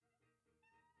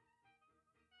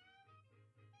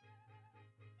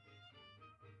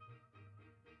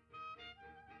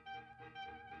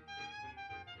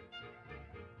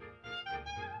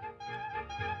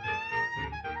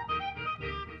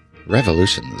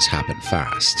Revolutions happen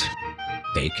fast.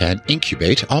 They can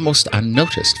incubate almost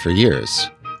unnoticed for years,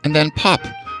 and then pop.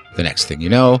 The next thing you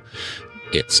know,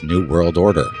 it's New World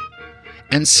Order.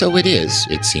 And so it is,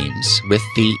 it seems, with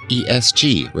the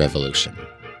ESG revolution.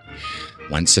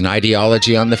 Once an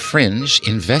ideology on the fringe,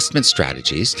 investment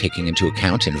strategies taking into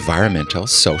account environmental,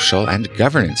 social, and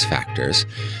governance factors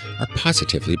are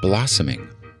positively blossoming.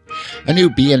 A new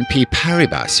BNP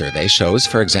Paribas survey shows,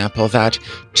 for example, that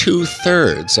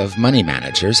 2/3 of money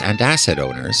managers and asset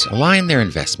owners align their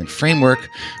investment framework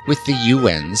with the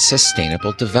UN's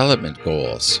Sustainable Development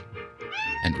Goals.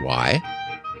 And why?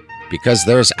 Because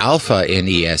there's alpha in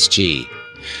ESG,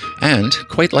 and,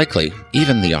 quite likely,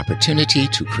 even the opportunity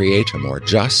to create a more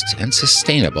just and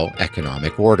sustainable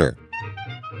economic order.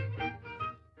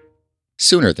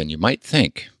 Sooner than you might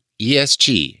think,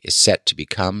 ESG is set to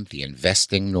become the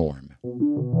investing norm.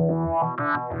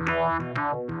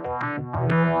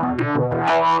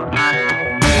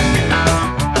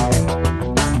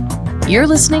 You're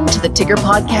listening to the Ticker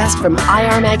Podcast from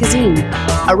IR Magazine,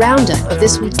 a roundup of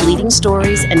this week's leading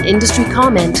stories and industry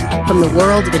comment from the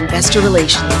world of investor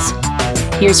relations.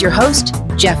 Here's your host,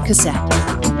 Jeff Cassett.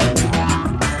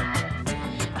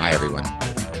 Hi, everyone.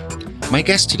 My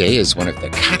guest today is one of the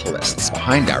catalysts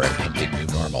behind our impending new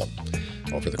normal.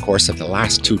 Over the course of the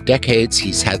last 2 decades,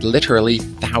 he's had literally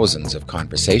thousands of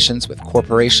conversations with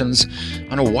corporations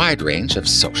on a wide range of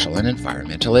social and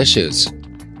environmental issues.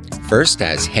 First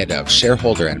as head of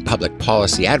shareholder and public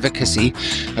policy advocacy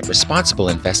at responsible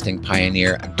investing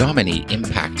pioneer Domini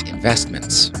Impact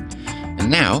Investments. And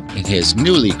now in his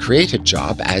newly created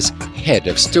job as head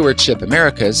of Stewardship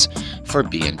Americas for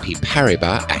BNP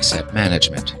Paribas Asset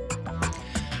Management.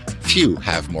 Few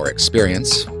have more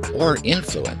experience or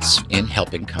influence in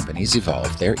helping companies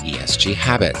evolve their ESG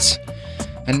habits.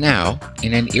 And now,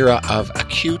 in an era of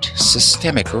acute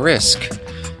systemic risk,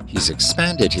 he's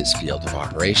expanded his field of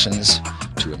operations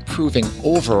to improving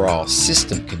overall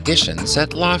system conditions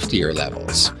at loftier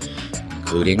levels,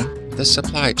 including the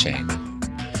supply chain.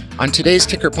 On today's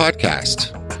Ticker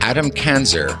Podcast, Adam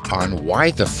Kanzer on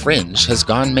why the fringe has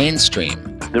gone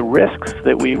mainstream. The risks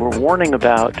that we were warning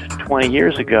about 20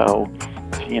 years ago,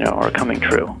 are coming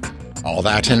true. All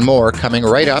that and more coming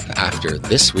right up after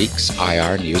this week's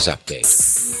IR News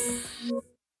Update.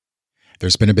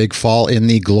 There's been a big fall in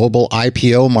the global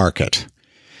IPO market.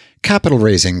 Capital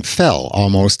raising fell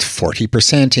almost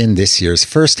 40% in this year's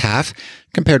first half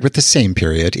compared with the same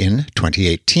period in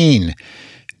 2018.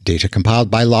 Data compiled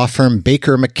by law firm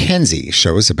Baker McKenzie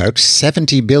shows about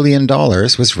 $70 billion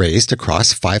was raised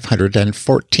across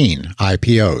 514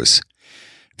 IPOs.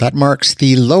 That marks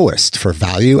the lowest for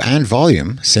value and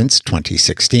volume since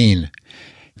 2016.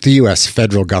 The U.S.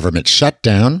 federal government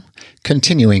shutdown,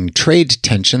 continuing trade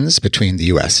tensions between the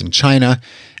U.S. and China,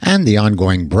 and the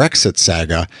ongoing Brexit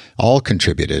saga all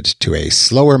contributed to a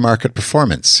slower market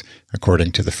performance,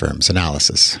 according to the firm's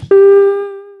analysis.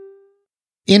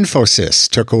 Infosys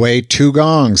took away 2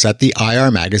 gongs at the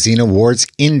IR Magazine Awards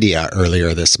India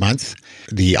earlier this month.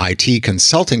 The IT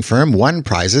consulting firm won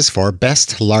prizes for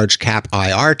Best Large Cap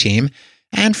IR Team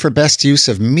and for Best Use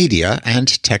of Media and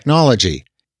Technology.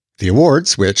 The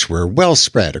awards, which were well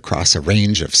spread across a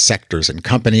range of sectors and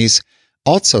companies,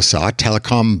 also saw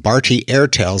Telecom Bharti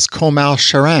Airtel's Komal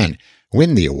Sharan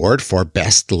win the award for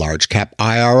Best Large Cap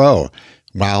IRO,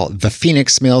 while the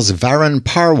Phoenix Mills' Varun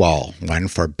Parwal won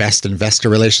for Best Investor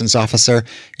Relations Officer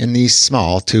in the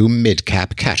small to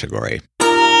mid-cap category.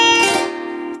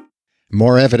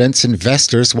 More evidence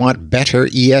investors want better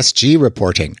ESG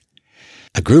reporting.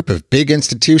 A group of big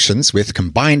institutions with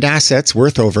combined assets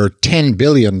worth over $10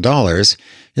 billion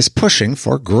is pushing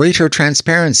for greater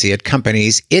transparency at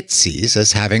companies it sees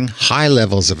as having high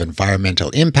levels of environmental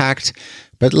impact,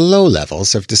 but low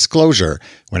levels of disclosure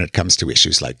when it comes to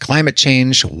issues like climate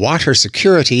change, water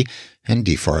security, and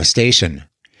deforestation.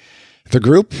 The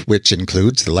group, which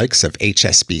includes the likes of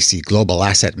HSBC Global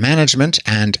Asset Management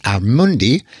and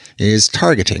Amundi, is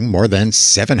targeting more than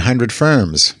 700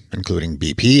 firms, including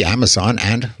BP, Amazon,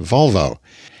 and Volvo.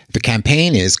 The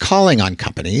campaign is calling on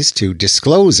companies to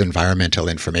disclose environmental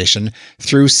information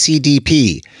through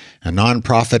CDP, a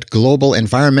nonprofit global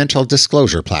environmental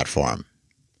disclosure platform.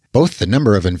 Both the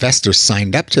number of investors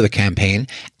signed up to the campaign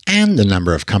and the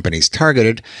number of companies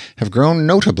targeted have grown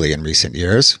notably in recent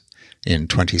years. In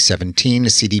 2017,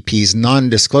 CDP's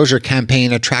non-disclosure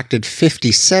campaign attracted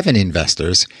 57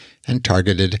 investors and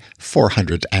targeted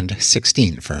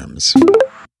 416 firms.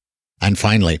 And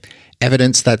finally,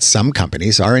 evidence that some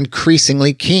companies are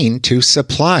increasingly keen to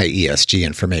supply ESG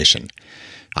information.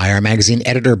 IR Magazine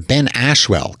editor Ben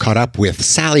Ashwell caught up with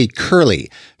Sally Curley,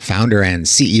 founder and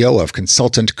CEO of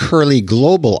consultant Curley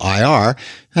Global IR,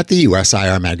 at the US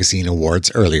IR Magazine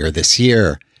Awards earlier this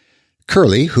year.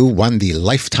 Curley, who won the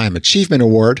Lifetime Achievement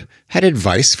Award, had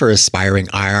advice for aspiring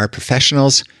IR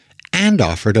professionals and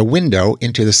offered a window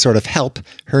into the sort of help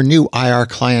her new IR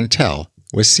clientele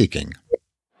was seeking.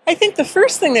 I think the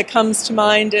first thing that comes to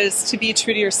mind is to be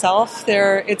true to yourself.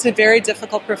 It's a very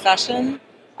difficult profession.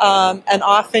 And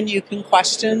often you can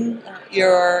question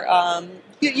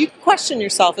you can question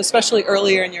yourself, especially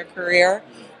earlier in your career.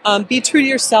 Be true to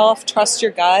yourself, trust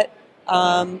your gut,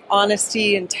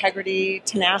 honesty, integrity,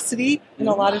 tenacity in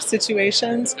a lot of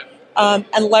situations,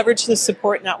 and leverage the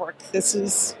support network. This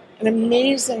is an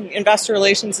amazing, investor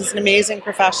relations is an amazing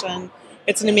profession.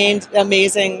 It's an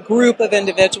amazing group of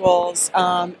individuals.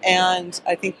 And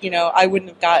I think, I wouldn't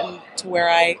have gotten to where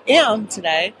I am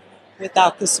today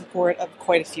without the support of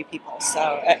quite a few people. So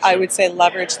I would say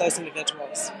leverage those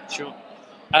individuals. Sure.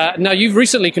 Now, you've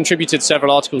recently contributed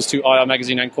several articles to IR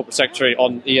Magazine and Corporate Secretary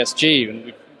on ESG,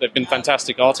 and they've been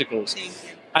fantastic articles. Thank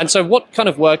you. And so what kind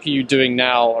of work are you doing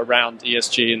now around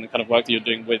ESG and the kind of work that you're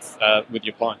doing with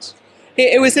your clients?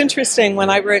 It was interesting when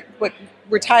I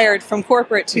retired from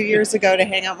corporate 2 years ago to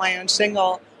hang out my own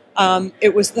shingle.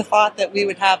 It was the thought that we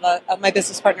would have my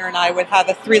business partner and I would have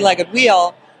a three-legged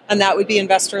wheel, and that would be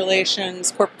investor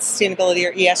relations, corporate sustainability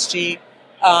or ESG,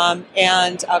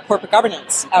 and corporate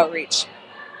governance outreach.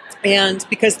 And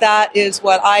because that is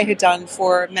what I had done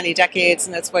for many decades,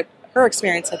 and that's what her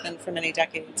experience had been for many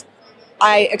decades,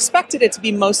 I expected it to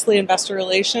be mostly investor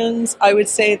relations. I would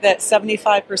say that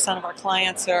 75% of our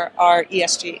clients are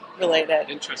ESG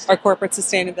related, or corporate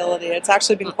sustainability. It's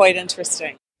actually been quite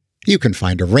interesting. You can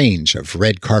find a range of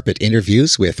red carpet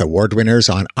interviews with award winners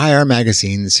on IR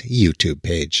Magazine's YouTube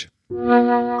page.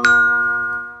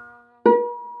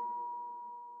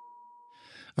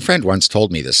 A friend once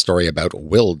told me this story about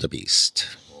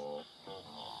wildebeest.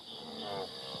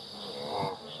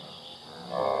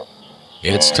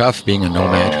 It's tough being a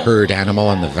nomad herd animal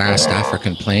on the vast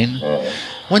African plain.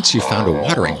 Once you've found a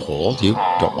watering hole, you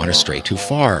don't want to stray too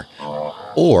far,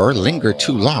 or linger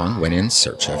too long when in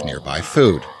search of nearby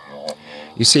food.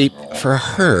 You see, for a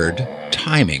herd,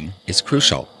 timing is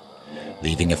crucial.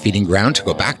 Leaving a feeding ground to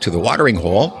go back to the watering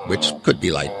hole, which could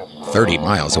be like 30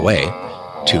 miles away,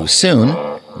 too soon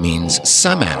means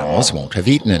some animals won't have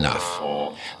eaten enough.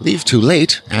 Leave too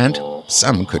late, and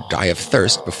some could die of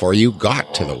thirst before you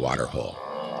got to the water hole.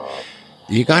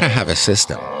 You gotta have a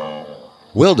system.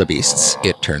 Wildebeests,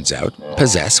 it turns out,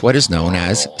 possess what is known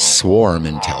as swarm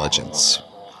intelligence.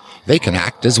 They can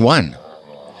act as one.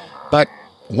 But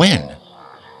when?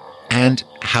 And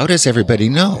how does everybody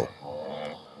know?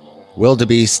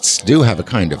 Wildebeests do have a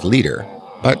kind of leader,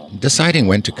 but deciding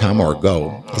when to come or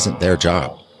go isn't their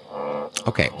job.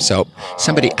 Okay, so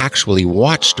somebody actually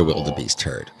watched a wildebeest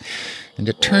herd. And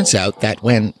it turns out that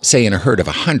when, say in a herd of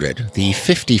 100, the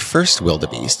 51st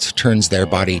wildebeest turns their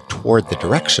body toward the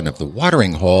direction of the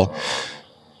watering hole,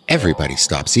 everybody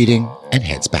stops eating and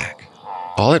heads back.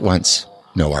 All at once,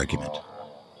 no argument.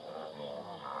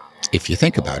 If you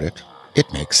think about it,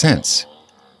 it makes sense.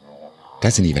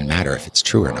 Doesn't even matter if it's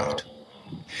true or not.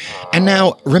 And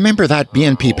now, remember that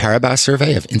BNP Paribas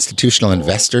survey of institutional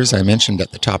investors I mentioned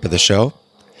at the top of the show?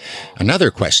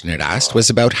 Another question it asked was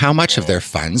about how much of their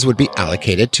funds would be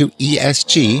allocated to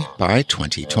ESG by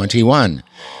 2021.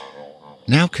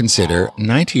 Now consider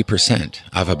 90%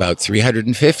 of about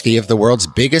 350 of the world's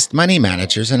biggest money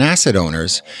managers and asset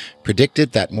owners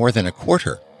predicted that more than a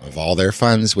quarter of all their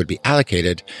funds would be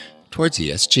allocated towards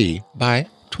ESG by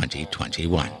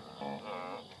 2021.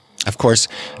 Of course,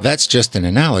 that's just an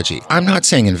analogy. I'm not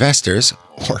saying investors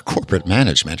or corporate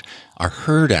management are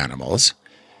herd animals,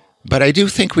 but I do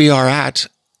think we are at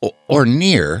or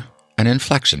near an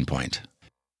inflection point.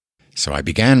 So I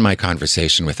began my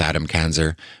conversation with Adam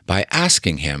Kanzer by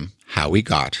asking him how we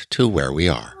got to where we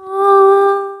are.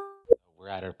 We're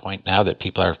at a point now that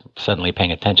people are suddenly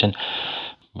paying attention.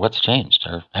 What's changed,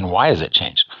 and why has it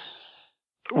changed?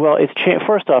 Well, it's changed.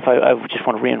 First off, I just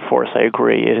want to reinforce, I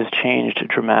agree, it has changed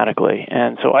dramatically.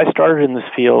 And so I started in this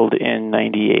field in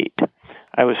 98.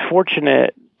 I was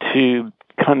fortunate to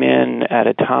come in at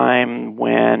a time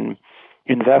when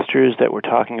investors that were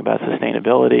talking about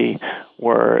sustainability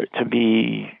were, to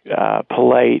be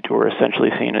polite, were essentially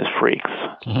seen as freaks.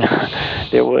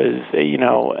 There was,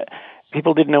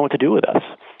 people didn't know what to do with us.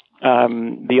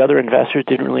 The other investors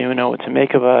didn't really know what to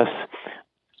make of us.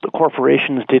 The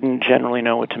corporations didn't generally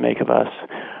know what to make of us.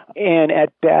 And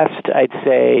at best, I'd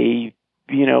say,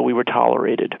 we were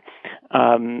tolerated.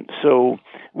 So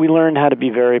we learned how to be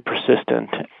very persistent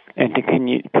and to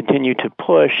continue to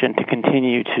push and to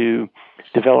continue to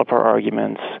develop our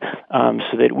arguments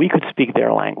so that we could speak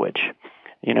their language.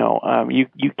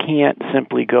 You can't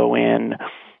simply go in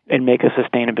and make a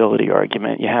sustainability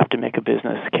argument. You have to make a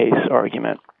business case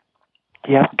argument.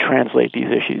 You have to translate these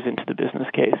issues into the business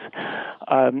case.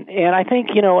 And I think,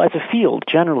 as a field,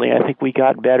 generally, I think we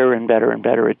got better and better and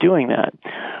better at doing that.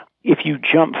 If you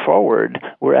jump forward,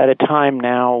 we're at a time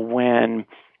now when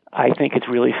I think it's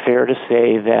really fair to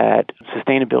say that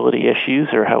sustainability issues,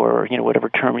 or however, whatever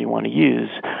term you want to use,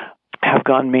 have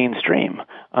gone mainstream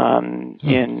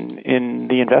in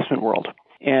the investment world.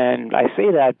 And I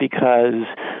say that because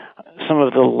some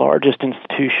of the largest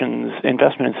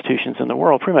investment institutions in the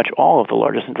world, pretty much all of the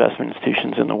largest investment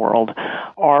institutions in the world,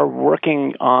 are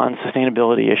working on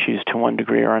sustainability issues to one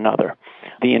degree or another.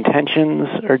 The intentions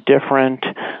are different,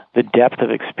 the depth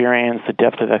of experience, the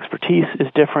depth of expertise is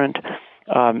different,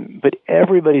 but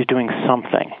everybody's doing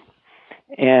something.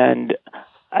 And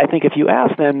I think if you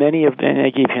ask them, and I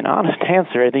gave you an honest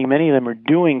answer, I think many of them are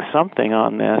doing something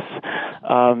on this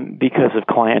because of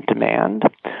client demand,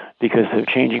 because of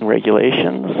changing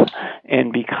regulations,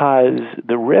 and because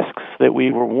the risks that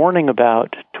we were warning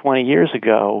about 20 years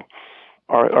ago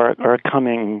are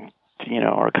coming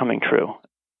true.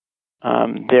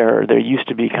 There used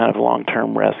to be kind of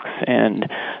long-term risks,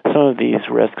 and some of these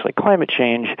risks, like climate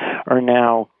change, are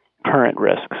now current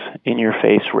risks,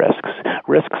 in-your-face risks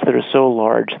that are so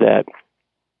large that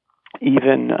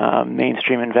even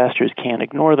mainstream investors can't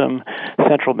ignore them.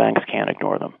 Central banks can't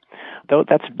ignore them.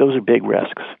 Those are big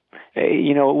risks.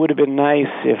 It would have been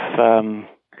nice if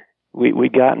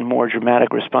we'd gotten more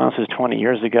dramatic responses 20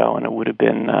 years ago, and it would have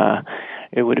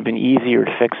been easier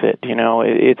to fix it.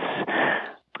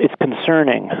 It's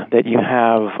concerning that you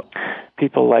have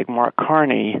people like Mark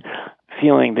Carney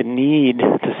feeling the need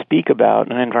to speak about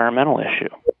an environmental issue.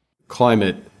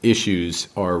 Climate issues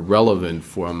are relevant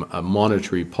from a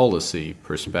monetary policy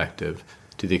perspective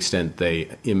to the extent they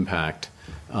impact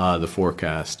the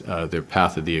forecast, the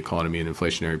path of the economy and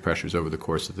inflationary pressures over the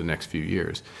course of the next few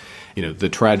years. The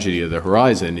tragedy of the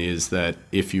horizon is that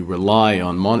if you rely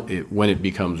on when it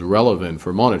becomes relevant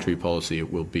for monetary policy,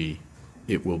 it will be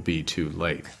too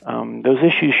late. Those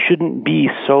issues shouldn't be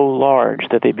so large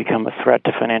that they become a threat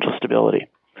to financial stability.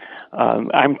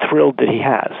 I'm thrilled that he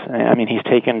has. I mean, he's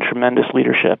taken tremendous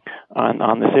leadership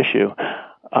on this issue.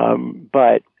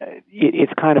 But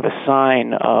it's kind of a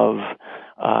sign of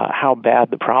how bad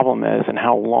the problem is and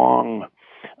how long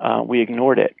we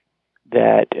ignored it,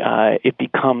 that it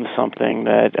becomes something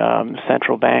that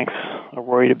central banks are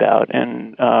worried about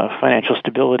and financial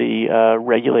stability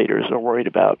regulators are worried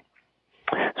about.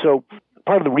 So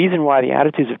part of the reason why the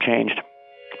attitudes have changed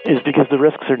is because the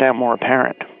risks are now more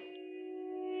apparent.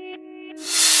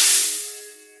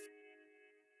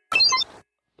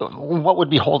 What would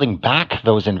be holding back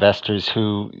those investors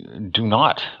who do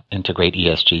not integrate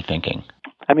ESG thinking?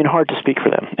 I mean, hard to speak for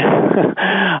them,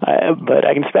 but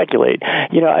I can speculate.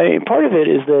 Part of it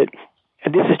is that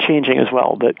this is changing as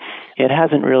well, but it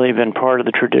hasn't really been part of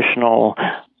the traditional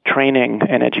training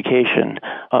and education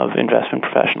of investment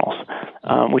professionals,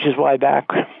 which is why back,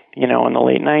 in the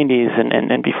late 90s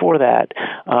and before that,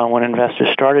 when investors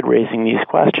started raising these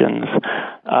questions,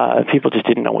 people just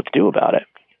didn't know what to do about it.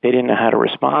 They didn't know how to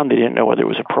respond. They didn't know whether it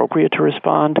was appropriate to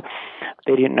respond.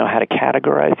 They didn't know how to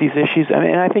categorize these issues. I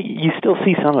mean, I think you still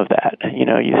see some of that.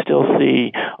 You still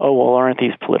see, aren't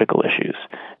these political issues?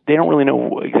 They don't really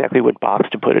know exactly what box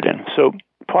to put it in. So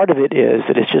part of it is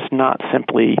that it's just not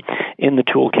simply in the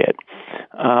toolkit.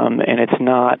 And it's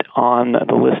not on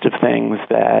the list of things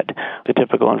that the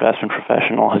typical investment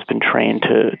professional has been trained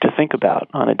to think about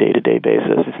on a day-to-day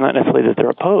basis. It's not necessarily that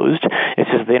they're opposed. It's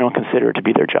just they don't consider it to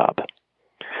be their job.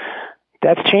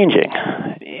 That's changing.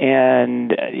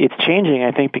 And it's changing,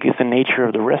 I think, because the nature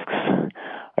of the risks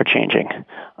are changing.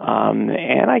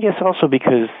 And I guess also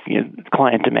because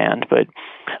client demand. But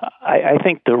I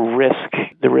think the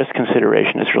risk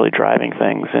consideration is really driving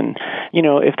things. And,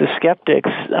 if the skeptics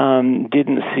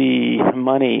didn't see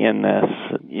money in this,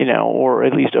 or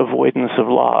at least avoidance of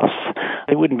loss,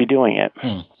 they wouldn't be doing it.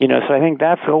 So I think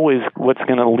that's always what's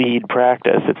going to lead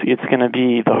practice. It's going to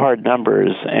be the hard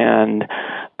numbers and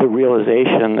the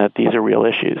realization that these are real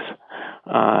issues.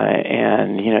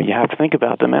 And you have to think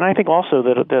about them. And I think also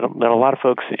that a lot of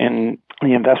folks in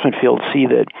the investment field see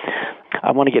that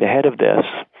I want to get ahead of this.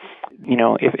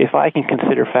 If I can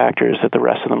consider factors that the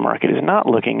rest of the market is not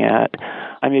looking at,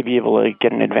 I may be able to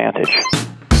get an advantage.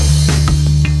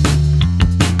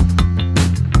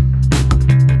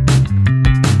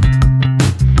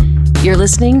 You're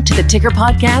listening to the Ticker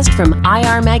Podcast from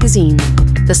IR Magazine,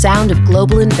 the sound of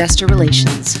global investor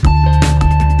relations.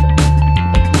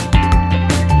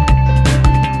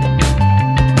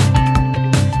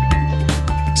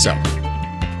 So,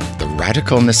 the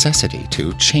radical necessity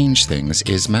to change things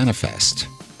is manifest.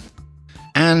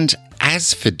 And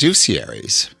as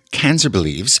fiduciaries, Kanzer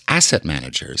believes asset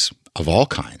managers of all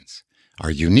kinds are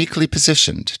uniquely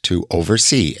positioned to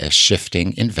oversee a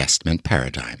shifting investment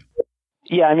paradigm.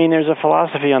 Yeah, I mean, there's a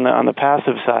philosophy on the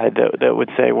passive side that would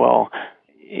say, well,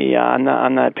 yeah,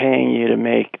 I'm not paying you to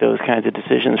make those kinds of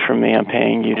decisions for me. I'm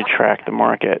paying you to track the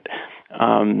market.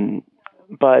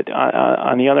 But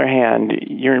on the other hand,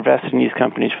 you're invested in these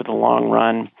companies for the long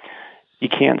run. You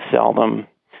can't sell them.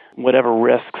 Whatever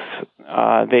risks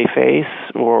they face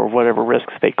or whatever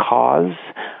risks they cause,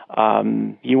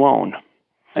 you own.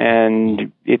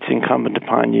 And it's incumbent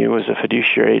upon you as a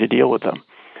fiduciary to deal with them.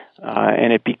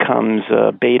 And it becomes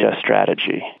a beta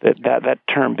strategy. That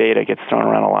term beta gets thrown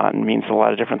around a lot and means a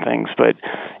lot of different things. But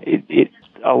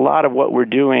a lot of what we're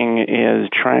doing is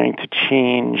trying to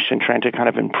change and trying to kind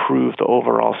of improve the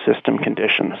overall system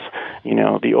conditions,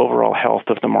 the overall health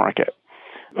of the market,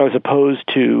 as opposed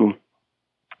to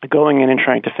going in and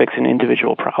trying to fix an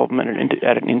individual problem at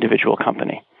an individual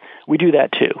company. We do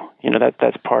that too.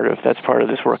 That's part of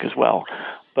this work as well.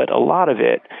 But a lot of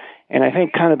it, and I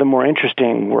think kind of the more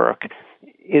interesting work,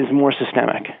 is more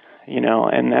systemic,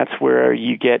 and that's where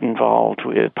you get involved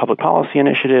with public policy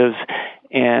initiatives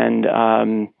and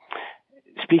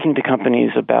speaking to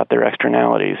companies about their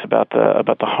externalities, about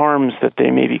the harms that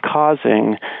they may be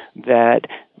causing that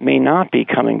may not be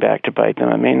coming back to bite them.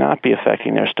 It may not be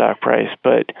affecting their stock price,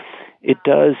 but it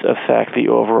does affect the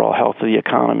overall health of the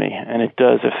economy, and it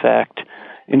does affect,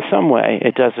 in some way,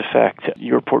 it does affect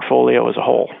your portfolio as a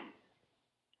whole.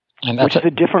 Which is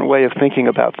a different way of thinking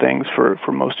about things for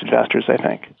most investors, I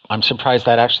think. I'm surprised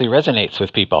that actually resonates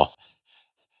with people.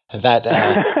 That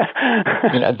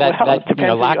lack of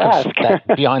that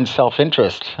beyond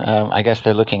self-interest. I guess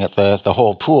they're looking at the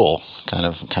whole pool kind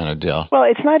of deal. Well,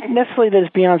 it's not necessarily that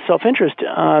it's beyond self-interest.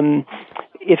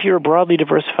 If you're a broadly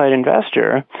diversified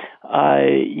investor,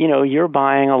 you're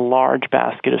buying a large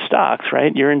basket of stocks,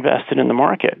 right? You're invested in the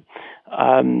market.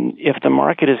 If the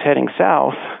market is heading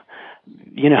south,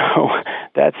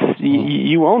 that's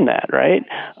you own that, right?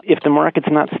 If the market's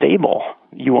not stable,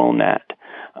 you own that.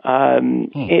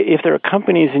 If there are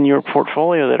companies in your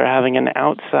portfolio that are having an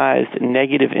outsized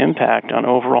negative impact on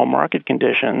overall market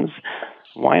conditions,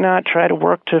 why not try to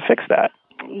work to fix that?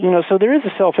 So there is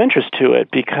a self-interest to it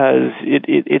because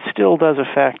it still does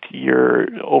affect your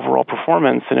overall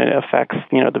performance and it affects,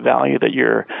 the value that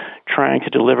you're trying to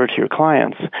deliver to your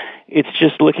clients. It's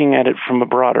just looking at it from a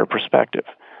broader perspective,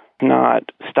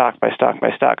 not stock by stock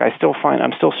by stock.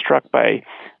 I'm still struck by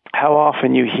how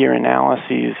often you hear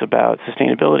analyses about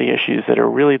sustainability issues that are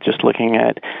really just looking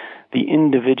at the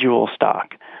individual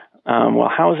stock. Well,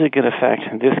 how is it going to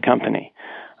affect this company?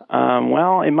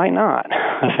 Well, it might not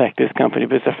affect this company,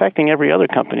 but it's affecting every other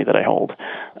company that I hold.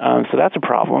 So that's a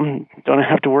problem. Don't I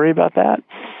have to worry about that?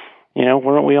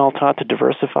 Weren't we all taught to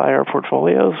diversify our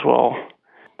portfolios? Well,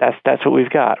 that's what we've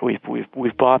got.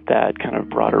 We've bought that kind of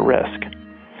broader risk.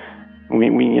 We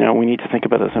need to think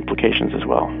about those implications as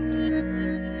well.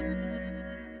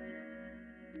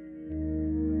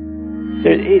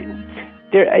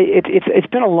 It's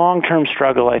been a long-term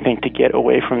struggle, I think, to get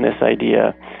away from this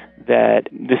idea that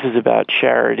this is about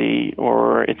charity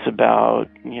or it's about,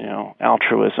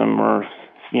 altruism or,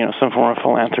 some form of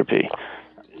philanthropy.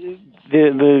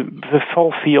 The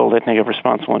whole field, I think, of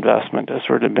responsible investment has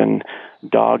sort of been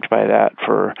dogged by that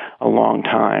for a long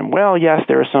time. Well, yes,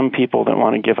 there are some people that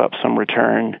want to give up some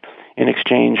return in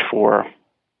exchange for,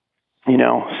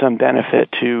 some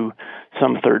benefit to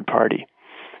some third party.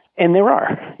 And there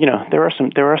are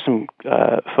some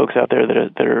folks out there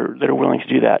that are willing to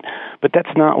do that, but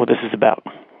that's not what this is about.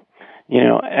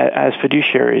 As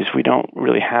fiduciaries, we don't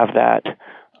really have that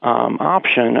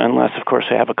option unless, of course,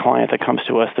 I have a client that comes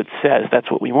to us that says that's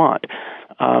what we want.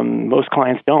 Most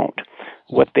clients don't.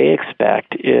 What they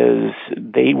expect is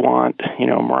they want,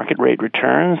 market rate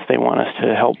returns. They want us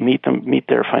to help meet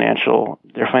their financial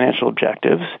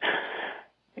objectives.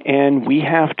 And we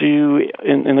have to,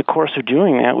 in the course of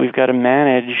doing that, we've got to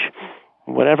manage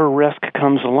whatever risk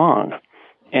comes along.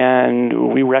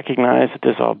 And we recognize that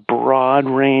there's a broad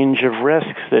range of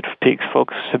risks that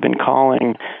folks have been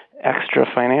calling extra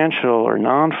financial or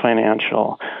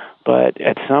non-financial, but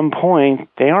at some point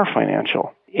they are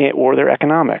financial or they're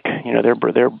economic.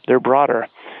 They're broader.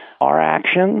 Our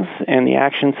actions and the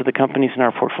actions of the companies in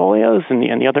our portfolios and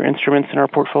the other instruments in our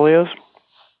portfolios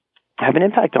have an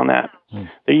impact on that.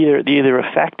 They either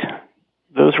affect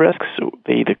those risks,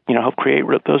 they either help create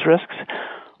those risks,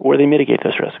 or they mitigate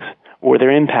those risks, or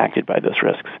they're impacted by those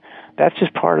risks. That's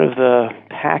just part of the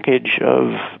package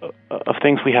of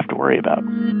things we have to worry about.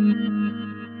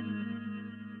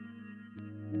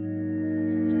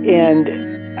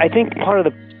 And I think part of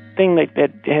the thing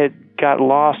that had got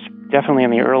lost definitely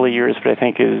in the early years, but I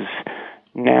think is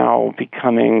now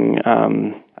becoming,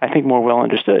 more well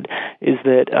understood, is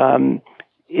that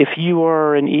if you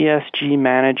are an ESG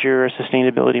manager, a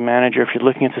sustainability manager, if you're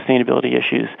looking at sustainability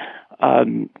issues,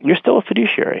 you're still a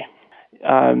fiduciary.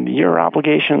 Your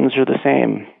obligations are the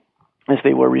same as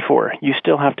they were before. You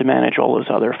still have to manage all those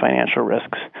other financial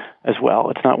risks as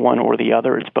well. It's not one or the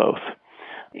other, it's both.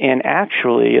 And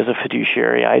actually, as a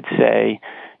fiduciary, I'd say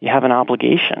you have an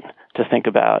obligation to think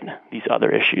about these other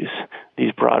issues,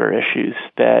 these broader issues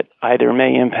that either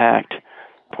may impact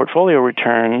portfolio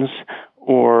returns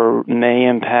or may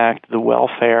impact the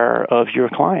welfare of your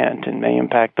client and may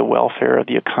impact the welfare of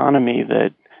the economy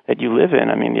that you live in.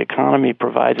 I mean, the economy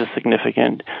provides a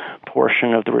significant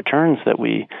portion of the returns that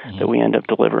we end up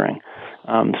delivering.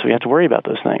 So we have to worry about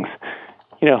those things.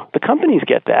 The companies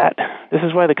get that. This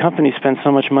is why the companies spend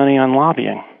so much money on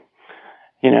lobbying.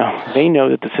 They know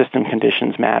that the system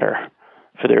conditions matter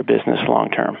for their business long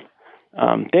term.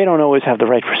 They don't always have the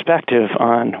right perspective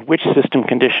on which system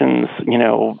conditions,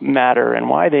 matter and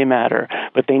why they matter,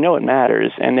 but they know it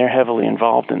matters, and they're heavily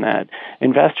involved in that.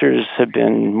 Investors have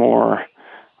been more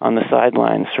on the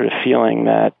sidelines, sort of feeling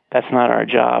that that's not our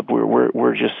job.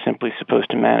 We're just simply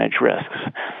supposed to manage risks.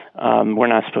 We're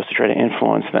not supposed to try to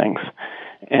influence things.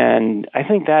 And I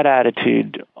think that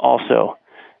attitude also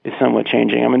is somewhat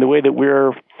changing. I mean, the way that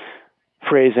we're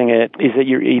phrasing it is that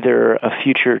you're either a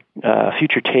future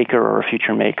taker or a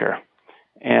future maker.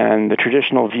 And the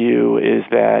traditional view is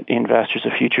that investors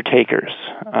are future takers.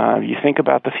 You think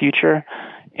about the future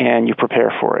and you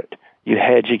prepare for it. You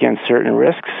hedge against certain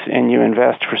risks and you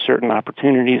invest for certain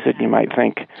opportunities that you might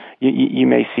think you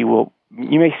may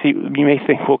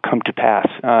think will come to pass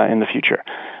in the future,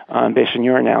 based on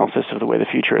your analysis of the way the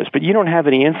future is. But you don't have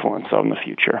any influence on the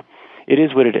future. It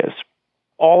is what it is.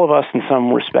 All of us, in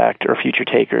some respect, are future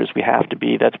takers. We have to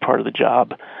be. That's part of the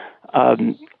job.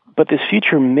 But this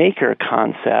future maker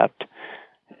concept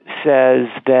says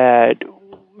that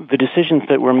the decisions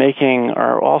that we're making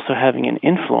are also having an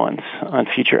influence on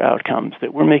future outcomes,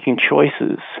 that we're making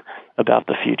choices about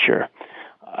the future.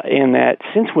 And that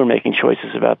since we're making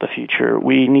choices about the future,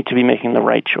 we need to be making the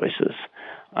right choices.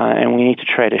 And we need to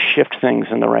try to shift things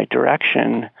in the right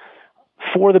direction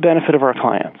for the benefit of our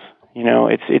clients.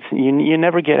 You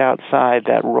never get outside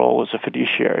that role as a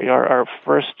fiduciary. Our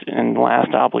first and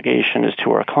last obligation is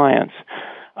to our clients.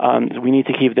 We need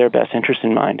to keep their best interest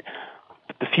in mind.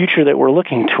 The future that we're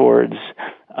looking towards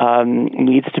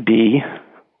needs to be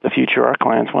the future our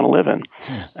clients want to live in.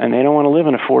 And they don't want to live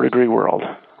in a 4-degree world.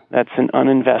 That's an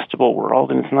uninvestable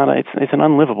world, and it's an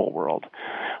unlivable world.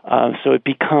 So it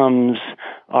becomes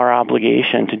our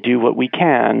obligation to do what we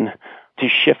can to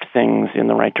shift things in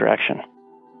the right direction.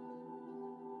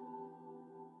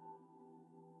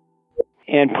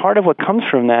 And part of what comes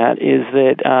from that is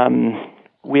that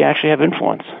we actually have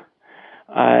influence.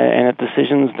 And that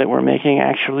decisions that we're making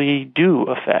actually do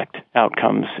affect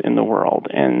outcomes in the world,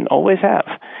 and always have.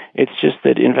 It's just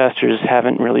that investors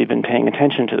haven't really been paying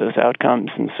attention to those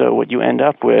outcomes. And so what you end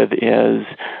up with is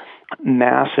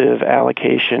massive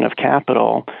allocation of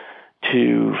capital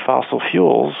to fossil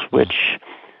fuels, which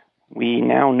we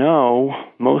now know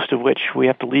most of which we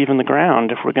have to leave in the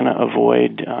ground if we're going to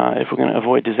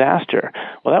avoid disaster.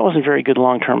 Well, that wasn't very good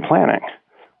long-term planning.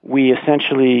 We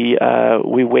essentially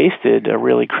we wasted a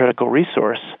really critical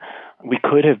resource we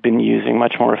could have been using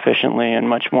much more efficiently and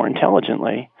much more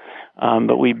intelligently,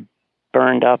 but we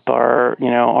burned up our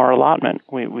allotment.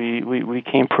 We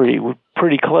came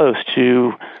pretty close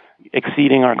to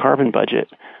exceeding our carbon budget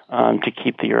to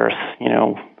keep the Earth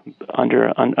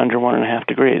under 1.5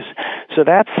 degrees. So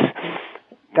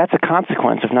that's a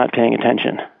consequence of not paying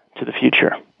attention to the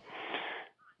future.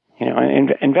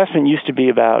 Investment used to be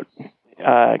about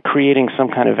creating some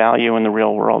kind of value in the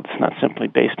real world. It's not simply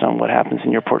based on what happens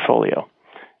in your portfolio.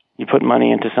 You put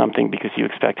money into something because you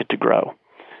expect it to grow.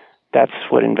 That's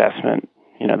what investment,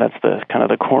 that's the kind of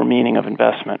the core meaning of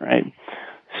investment, right?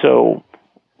 So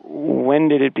when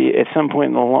did it be, at some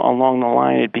point along the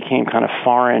line, it became kind of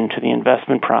foreign to the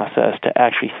investment process to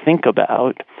actually think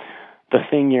about the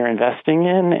thing you're investing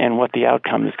in and what the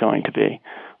outcome is going to be,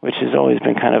 which has always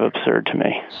been kind of absurd to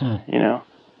me,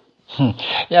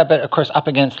 Yeah, but of course, up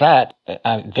against that,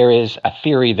 there is a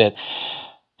theory that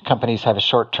companies have a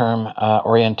short-term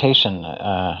orientation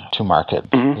to market.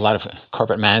 Mm-hmm. A lot of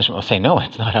corporate management will say, no,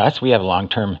 it's not us. We have a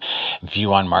long-term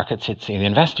view on markets. It's the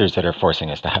investors that are forcing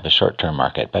us to have a short-term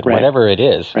market. But Right. whatever it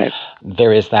is, Right.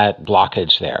 there is that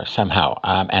blockage there somehow.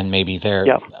 And maybe they're,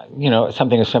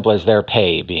 something as simple as their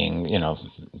pay being,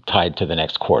 tied to the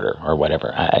next quarter or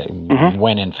whatever.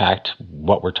 When in fact,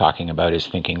 what we're talking about is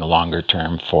thinking longer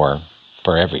term for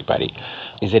everybody.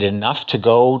 Is it enough to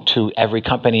go to every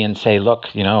company and say, look,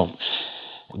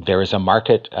 there is a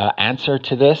market answer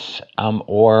to this,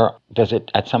 or does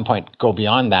it at some point go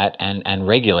beyond that and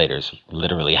regulators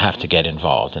literally have to get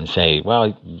involved and say,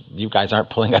 well, you guys aren't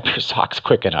pulling up your socks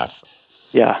quick enough?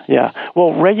 Yeah.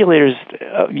 Well, regulators,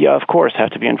 of course,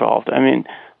 have to be involved. I mean,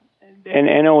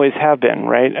 and always have been,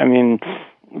 right? I mean,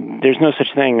 there's no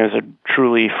such thing as a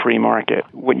truly free market.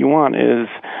 What you want is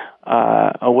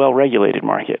a well-regulated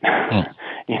market,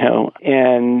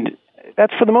 and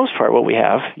that's for the most part what we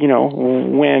have.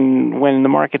 When the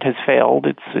market has failed,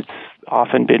 it's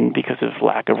often been because of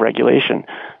lack of regulation.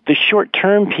 The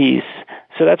short-term piece,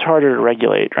 so that's harder to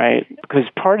regulate, right? Because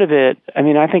part of it, I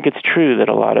mean, I think it's true that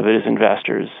a lot of it is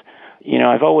investors.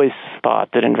 I've always thought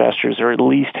that investors are at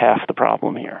least half the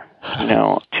problem here.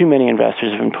 Too many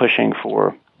investors have been pushing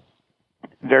for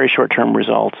very short-term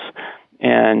results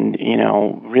and,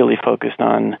 really focused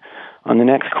on the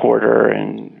next quarter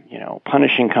and,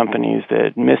 punishing companies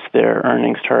that miss their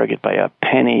earnings target by a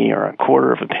penny or a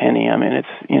quarter of a penny. I mean,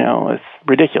 it's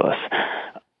ridiculous.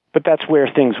 But that's where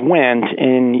things went,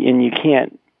 and you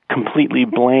can't completely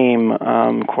blame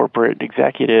corporate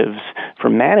executives for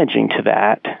managing to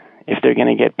that if they're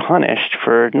going to get punished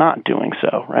for not doing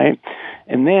so, right?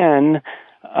 And then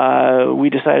we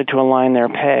decided to align their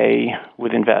pay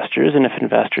with investors, and if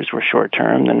investors were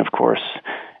short-term, then of course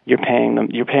you're paying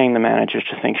the managers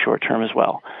to think short-term as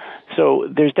well. So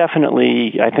there's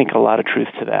definitely, I think, a lot of truth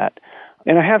to that.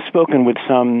 And I have spoken with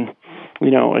some,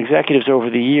 executives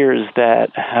over the years that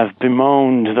have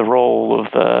bemoaned the role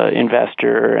of the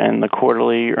investor and the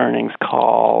quarterly earnings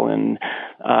call and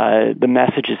the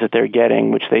messages that they're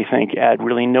getting, which they think add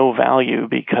really no value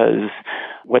because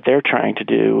what they're trying to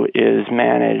do is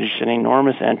manage an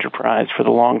enormous enterprise for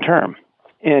the long term.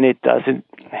 And it doesn't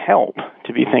help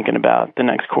to be thinking about the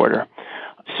next quarter.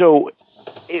 So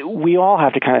we all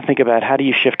have to kind of think about how do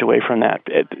you shift away from that.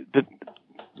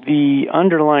 The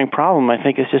underlying problem, I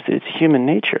think, is just it's human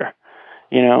nature.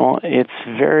 It's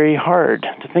very hard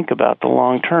to think about the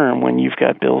long term when you've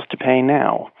got bills to pay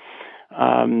now.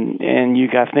 And you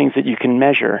got things that you can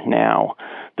measure now.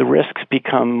 The risks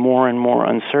become more and more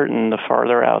uncertain the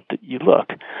farther out that you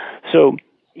look. So,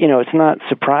 it's not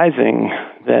surprising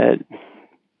that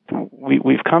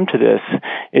we've come to this.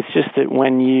 It's just that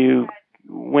when you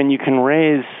can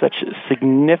raise such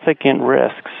significant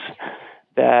risks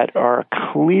that are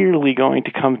clearly going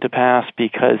to come to pass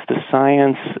because the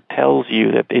science tells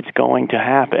you that it's going to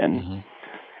happen,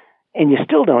 and you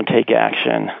still don't take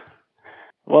action,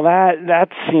 well, that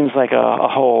seems like a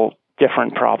whole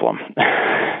different problem.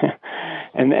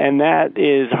 and that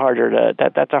is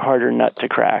that's a harder nut to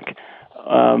crack.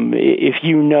 If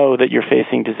you know that you're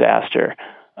facing disaster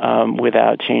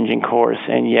without changing course,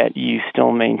 and yet you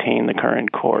still maintain the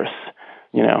current course,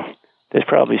 there's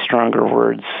probably stronger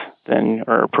words than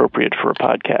are appropriate for a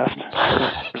podcast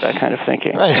for that kind of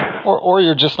thinking. Right. Or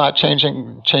you're just not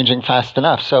changing fast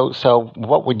enough. So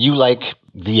what would you like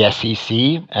the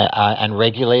SEC and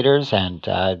regulators and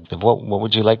what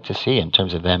would you like to see in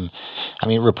terms of them? I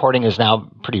mean, reporting is now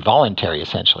pretty voluntary,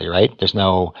 essentially, right? There's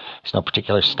no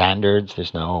particular standards.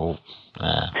 There's no.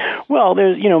 Well,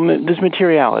 there's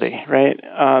materiality, right?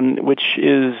 Which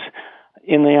is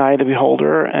in the eye of the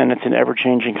beholder, and it's an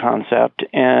ever-changing concept.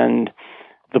 And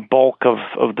the bulk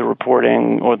of the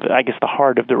reporting, or I guess the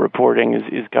heart of the reporting,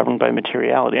 is governed by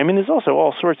materiality. I mean, there's also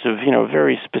all sorts of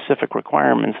very specific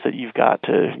requirements that you've got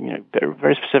to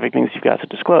very specific things you've got to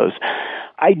disclose.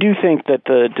 I do think that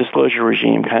the disclosure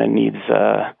regime kind of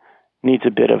needs a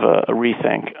bit of a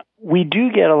rethink. We do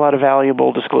get a lot of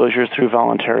valuable disclosures through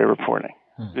voluntary reporting.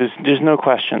 There's no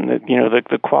question that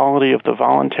the quality of the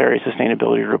voluntary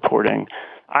sustainability reporting,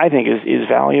 I think, is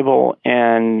valuable,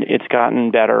 and it's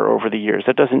gotten better over the years.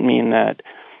 That doesn't mean that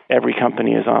every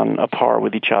company is on a par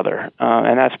with each other,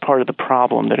 and that's part of the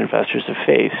problem that investors have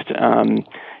faced.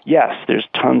 Yes, there's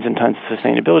tons and tons of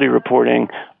sustainability reporting,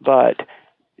 but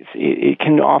it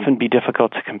can often be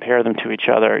difficult to compare them to each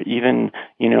other. Even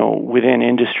within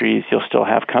industries, you'll still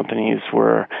have companies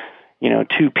where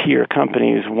two peer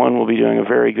companies, one will be doing a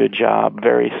very good job,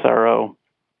 very thorough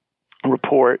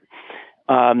report,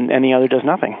 and the other does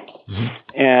nothing.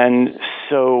 And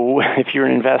so if you're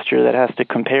an investor that has to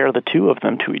compare the two of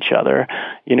them to each other,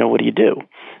 what do you do?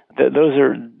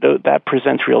 That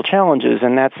presents real challenges,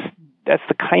 and that's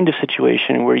the kind of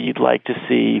situation where you'd like to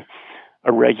see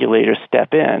a regulator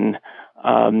step in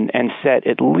and set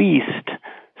at least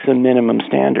some minimum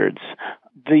standards.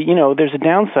 There's a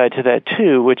downside to that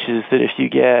too, which is that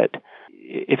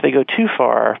if they go too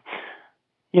far,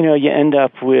 you end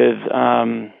up with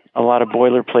a lot of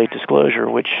boilerplate disclosure,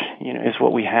 which is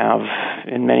what we have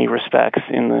in many respects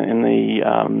in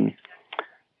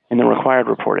the required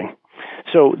reporting.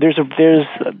 So there's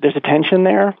a tension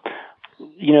there.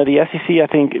 The SEC, I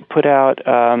think, put out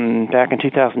back in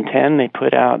 2010. They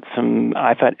put out some,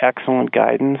 I thought, excellent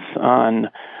guidance on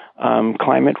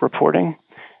climate reporting,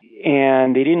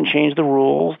 and they didn't change the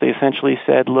rules. They essentially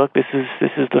said, "Look, this is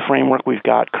the framework we've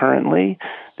got currently.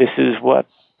 This is what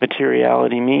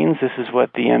materiality means. This is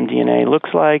what the MD&A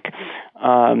looks like.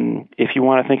 If you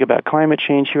want to think about climate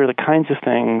change, here are the kinds of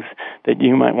things that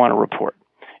you might want to report.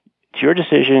 It's your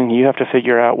decision. You have to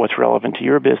figure out what's relevant to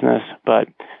your business, but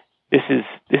this is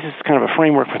kind of a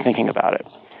framework for thinking about it."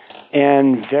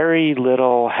 And very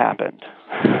little happened.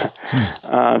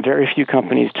 Very few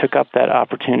companies took up that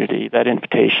opportunity, that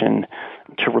invitation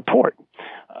to report.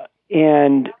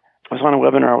 And I was on a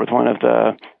webinar with one of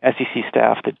the SEC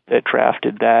staff that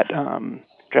drafted that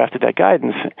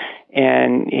guidance,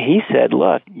 and he said,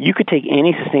 "Look, you could take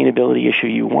any sustainability issue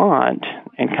you want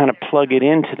and kind of plug it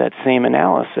into that same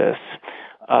analysis,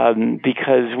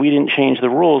 because we didn't change the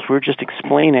rules. We're just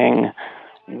explaining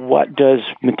what does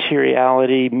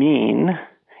materiality mean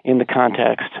in the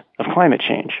context of climate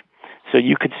change. So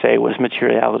you could say, what does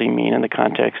materiality mean in the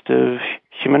context of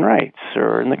human rights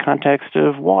or in the context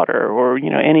of water or,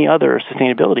 any other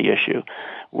sustainability issue?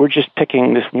 We're just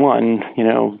picking this one,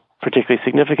 particularly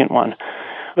significant one."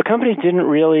 The companies didn't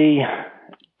really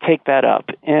take that up.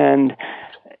 And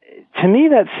to me,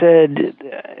 that said,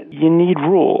 you need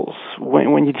rules.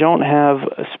 When you don't have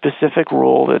a specific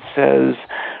rule that says,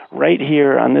 right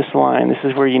here on this line, this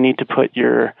is where you need to put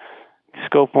your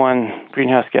Scope 1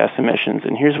 greenhouse gas emissions,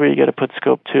 and here's where you got to put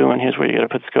Scope 2, and here's where you got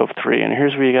to put Scope 3, and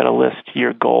here's where you got to list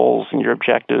your goals and your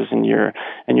objectives and your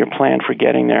plan for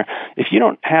getting there. If you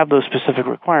don't have those specific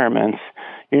requirements,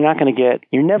 you're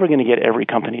never going to get every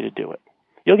company to do it.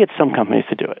 You'll get some companies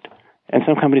to do it, and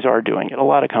some companies are doing it. A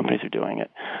lot of companies are doing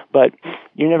it, but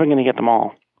you're never going to get them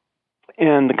all.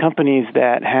 And the companies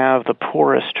that have the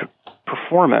poorest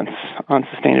performance on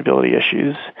sustainability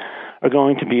issues are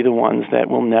going to be the ones that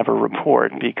will never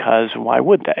report, because why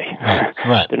would they?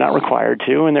 Right. They're not required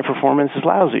to, and their performance is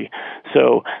lousy.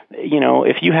 So,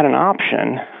 if you had an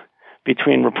option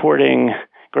between reporting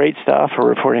great stuff or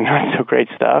reporting not so great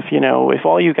stuff, if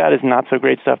all you got is not so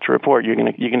great stuff to report, you're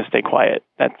gonna stay quiet.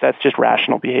 That's just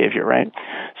rational behavior, right?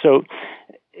 So,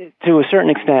 to a certain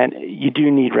extent, you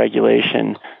do need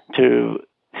regulation to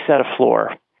set a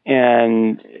floor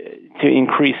and to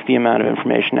increase the amount of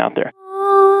information out there.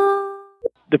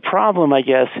 The problem, I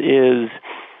guess, is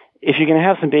if you're going to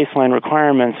have some baseline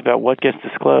requirements about what gets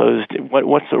disclosed,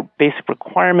 what's the basic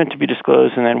requirement to be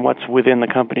disclosed, and then what's within the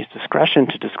company's discretion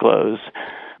to disclose,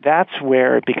 that's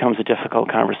where it becomes a difficult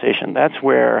conversation. That's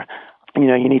where,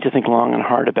 you need to think long and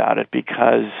hard about it,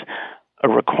 because a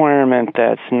requirement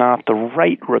that's not the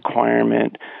right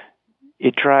requirement,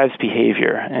 it drives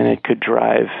behavior, and it could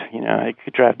drive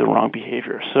the wrong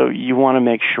behavior. So you want to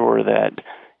make sure that,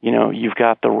 you've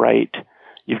got the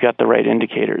right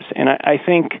indicators. And I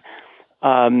think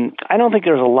I don't think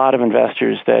there's a lot of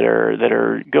investors that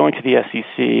are going to the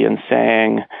SEC and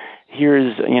saying,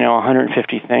 here's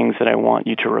 150 things that I want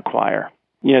you to require.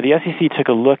 The SEC took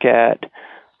a look at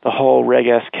the whole Reg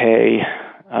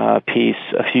SK piece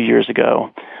a few years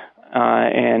ago,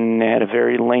 and they had a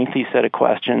very lengthy set of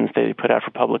questions that they put out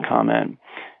for public comment.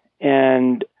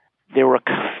 And there were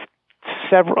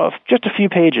just a few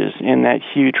pages in that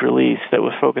huge release that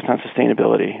was focused on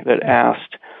sustainability, that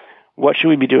asked, what should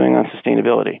we be doing on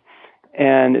sustainability?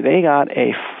 And they got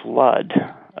a flood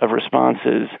of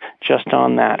responses just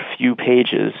on that few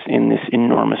pages in this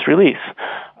enormous release.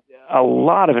 A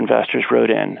lot of investors wrote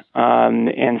in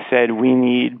and said, we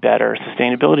need better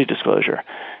sustainability disclosure.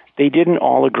 They didn't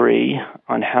all agree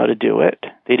on how to do it.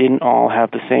 They didn't all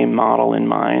have the same model in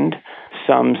mind.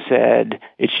 Some said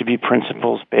it should be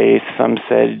principles-based. Some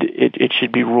said it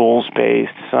should be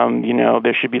rules-based. Some,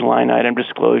 there should be line item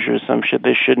disclosures. Some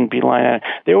there shouldn't be line item.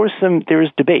 There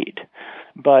was debate.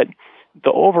 But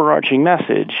the overarching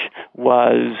message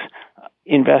was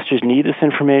investors need this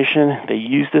information. They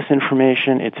use this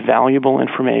information. It's valuable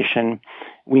information.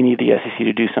 We need the SEC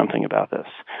to do something about this.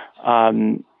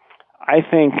 I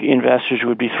think investors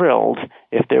would be thrilled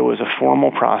if there was a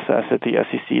formal process at the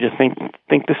SEC to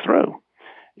think this through.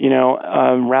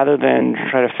 Rather than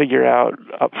try to figure out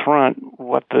up front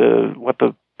what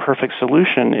the perfect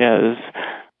solution is,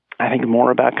 I think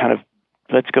more about kind of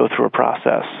let's go through a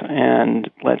process and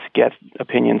let's get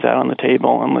opinions out on the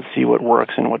table and let's see what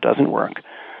works and what doesn't work.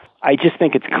 I just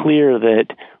think it's clear that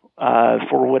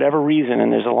for whatever reason,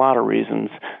 and there's a lot of reasons,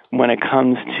 when it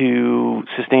comes to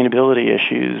sustainability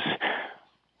issues,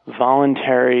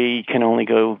 voluntary can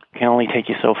only take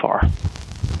you so far.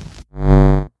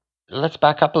 Let's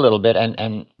back up a little bit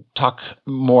and talk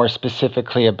more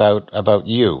specifically about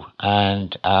you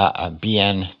and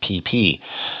BNPP.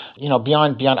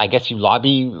 Beyond, I guess you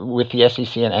lobby with the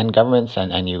SEC and governments,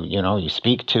 and you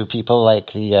speak to people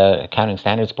like the accounting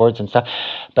standards boards and stuff.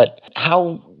 But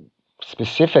how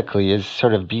specifically is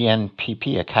sort of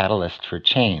BNPP a catalyst for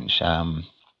change, and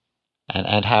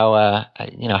how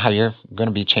you're going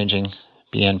to be changing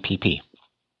BNPP?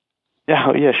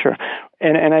 Yeah, sure.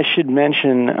 And I should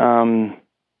mention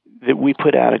that we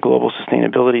put out a global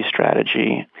sustainability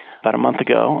strategy about a month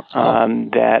ago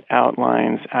that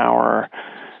outlines our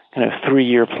kind of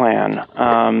 3-year plan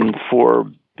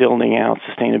for building out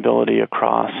sustainability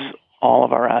across all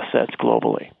of our assets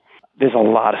globally. There's a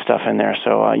lot of stuff in there,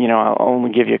 so I'll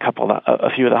only give you a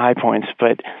few of the high points.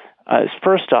 But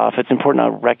first off, it's important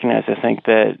to recognize, I think,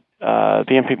 that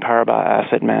BNP Paribas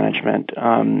Asset Management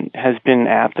has been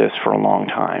at this for a long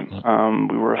time.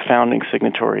 We were founding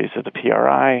signatories of the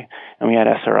PRI, and we had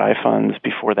SRI funds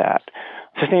before that.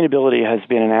 Sustainability has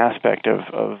been an aspect of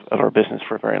our business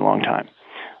for a very long time.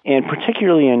 And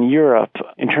particularly in Europe,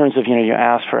 in terms of, you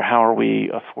asked for how are we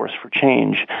a force for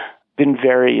change, been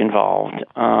very involved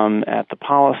at the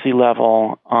policy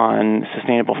level on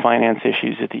sustainable finance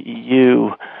issues at the EU,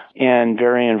 and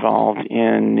very involved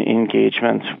in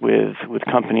engagements with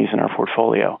companies in our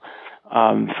portfolio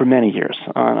for many years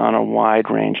on a wide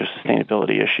range of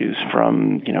sustainability issues,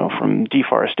 from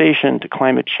deforestation to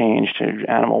climate change to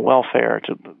animal welfare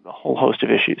to a whole host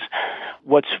of issues.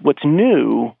 What's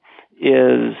new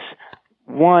is,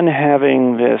 one,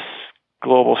 having this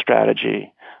global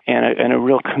strategy and a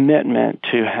real commitment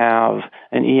to have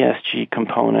an ESG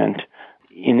component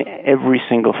in every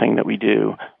single thing that we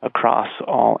do across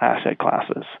all asset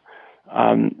classes.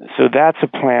 So that's a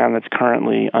plan that's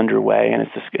currently underway, and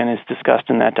it's discussed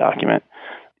in that document.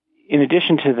 In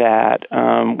addition to that,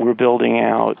 we're building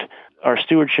out our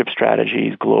stewardship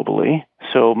strategies globally.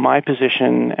 So my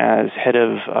position as head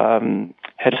of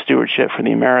stewardship for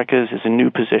the Americas is a new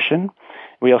position.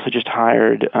 We also just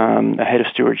hired a head of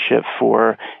stewardship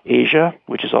for Asia,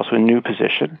 which is also a new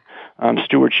position.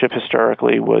 Stewardship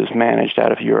historically was managed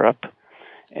out of Europe.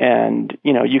 And,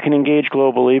 you can engage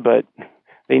globally, but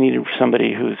they needed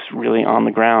somebody who's really on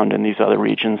the ground in these other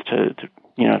regions to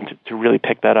really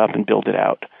pick that up and build it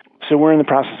out. So we're in the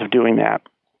process of doing that.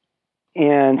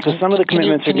 And so some of the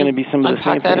commitments are going to be some of the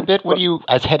same things. Unpack that a bit. What do you,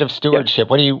 as head of stewardship,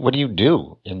 what do you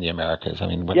do in the Americas? I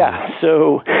mean,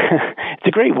 so it's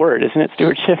a great word, isn't it?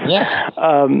 Stewardship. Yeah.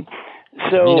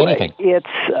 So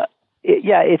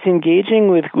it's engaging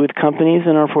with companies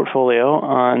in our portfolio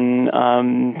on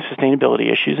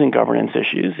sustainability issues and governance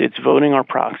issues. It's voting our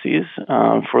proxies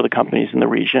for the companies in the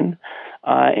region,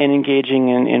 and engaging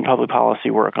in public policy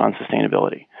work on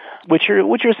sustainability, which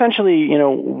are essentially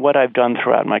what I've done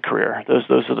throughout my career. Those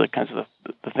are the kinds of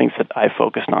the things that I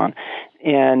focused on,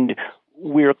 and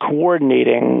we're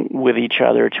coordinating with each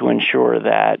other to ensure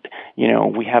that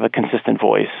we have a consistent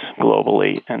voice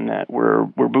globally, and that we're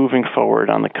moving forward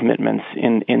on the commitments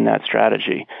in that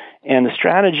strategy. And the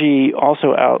strategy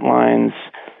also outlines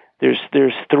there's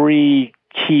 3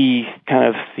 key kind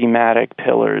of thematic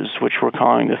pillars, which we're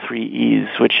calling the 3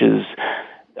 E's, which is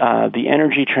the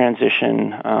energy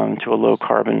transition to a low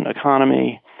carbon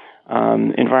economy,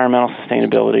 environmental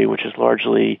sustainability, which is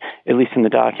largely, at least in the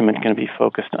document, going to be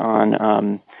focused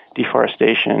on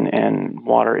deforestation and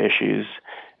water issues.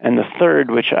 And the third,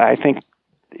 which I think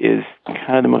is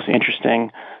kind of the most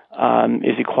interesting,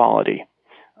 is equality.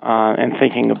 And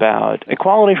thinking about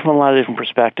equality from a lot of different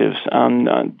perspectives.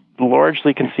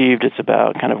 Largely conceived, it's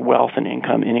about kind of wealth and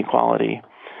income inequality,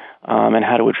 and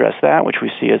how to address that, which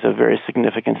we see as a very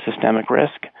significant systemic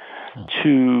risk.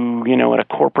 To, at a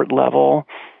corporate level,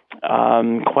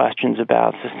 questions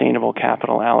about sustainable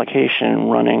capital allocation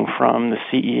running from the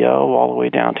CEO all the way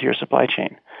down to your supply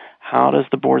chain. How does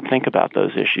the board think about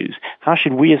those issues? How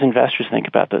should we as investors think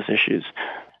about those issues?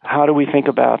 How do we think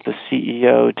about the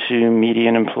CEO to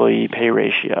median employee pay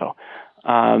ratio?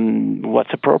 What's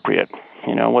appropriate?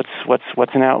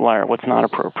 What's an outlier? What's not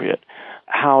appropriate?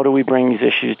 how do we bring these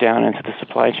issues down into the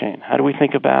supply chain? How do we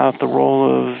think about the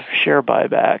role of share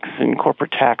buybacks and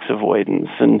corporate tax avoidance?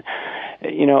 And,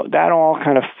 that all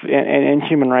kind of, and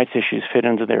human rights issues fit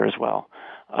into there as well.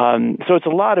 So it's a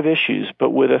lot of issues, but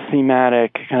with a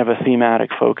thematic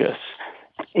focus.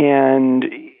 And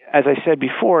as I said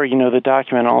before, the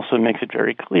document also makes it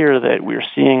very clear that we're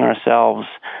seeing ourselves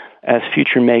as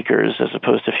future makers as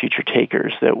opposed to future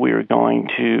takers, that we're going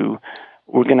to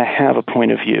have a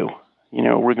point of view.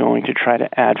 We're going to try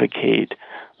to advocate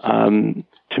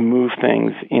to move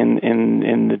things in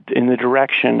the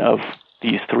direction of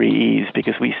these 3 E's,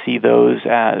 because we see those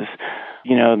as,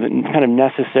 the kind of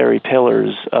necessary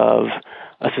pillars of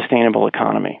a sustainable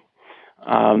economy.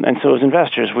 And so as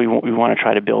investors, we want to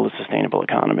try to build a sustainable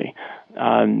economy.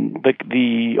 But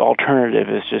the alternative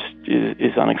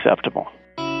is unacceptable.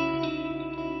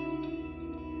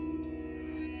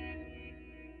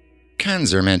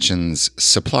 Kanzer mentions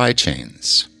supply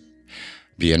chains.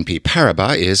 BNP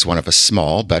Paribas is one of a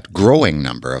small but growing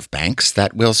number of banks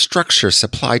that will structure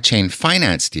supply chain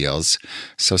finance deals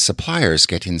so suppliers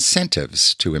get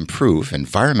incentives to improve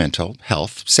environmental,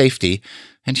 health, safety,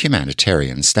 and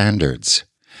humanitarian standards.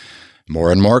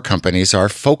 More and more companies are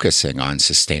focusing on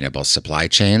sustainable supply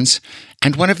chains,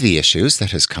 and one of the issues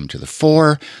that has come to the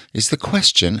fore is the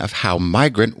question of how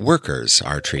migrant workers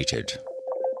are treated.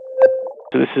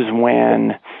 So this is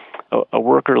when a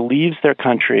worker leaves their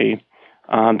country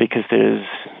because there's,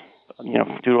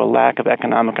 due to a lack of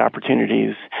economic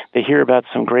opportunities. They hear about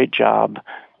some great job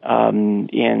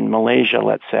in Malaysia,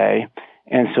 let's say,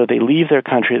 and so they leave their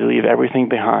country, they leave everything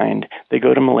behind, they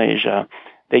go to Malaysia,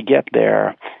 they get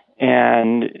there,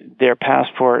 and their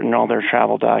passport and all their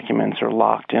travel documents are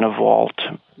locked in a vault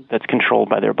that's controlled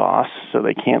by their boss, so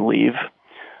they can't leave.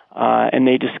 And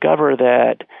they discover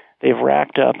that they've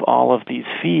racked up all of these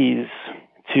fees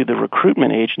to the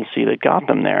recruitment agency that got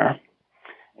them there.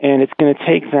 And it's going to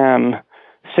take them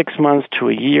 6 months to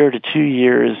a year to 2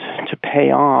 years to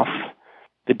pay off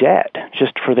the debt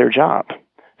just for their job.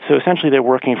 So essentially they're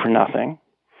working for nothing.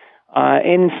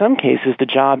 And in some cases, the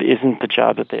job isn't the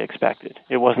job that they expected.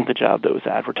 It wasn't the job that was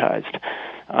advertised.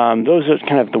 Those are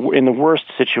kind of in the worst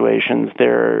situations.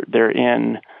 They're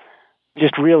in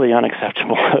just really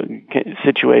unacceptable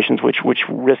situations which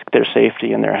risk their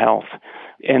safety and their health,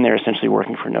 and they're essentially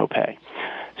working for no pay.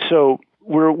 So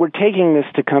we're taking this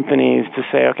to companies to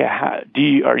say, okay,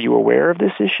 are you aware of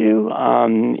this issue?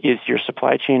 Is your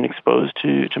supply chain exposed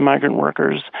to migrant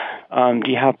workers?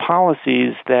 Do you have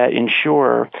policies that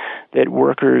ensure that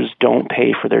workers don't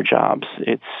pay for their jobs?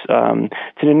 It's an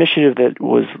initiative that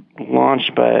was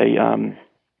launched by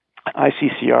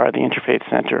ICCR, the Interfaith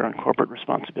Center on Corporate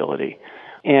Responsibility.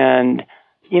 And,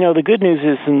 the good news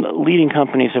is some leading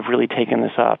companies have really taken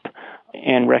this up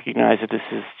and recognize that this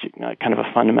is kind of a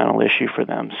fundamental issue for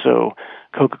them. So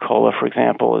Coca-Cola, for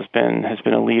example, has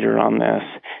been a leader on this.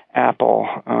 Apple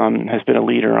has been a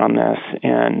leader on this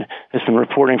and has been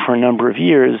reporting for a number of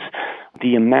years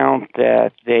the amount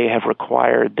that they have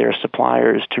required their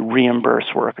suppliers to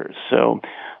reimburse workers. So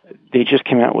they just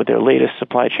came out with their latest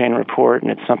supply chain report,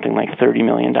 and it's something like $30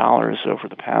 million over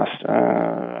the past,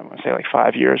 I want to say like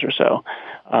 5 years or so,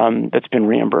 that's been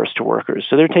reimbursed to workers.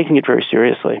 So they're taking it very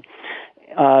seriously.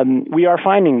 We are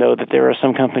finding, though, that there are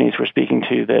some companies we're speaking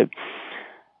to that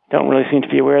don't really seem to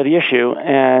be aware of the issue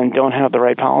and don't have the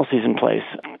right policies in place.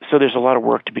 So there's a lot of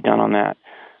work to be done on that.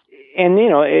 And,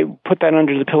 put that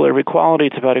under the pillar of equality.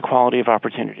 It's about equality of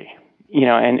opportunity,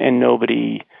 and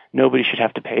nobody should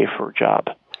have to pay for a job.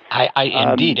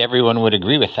 Indeed, everyone would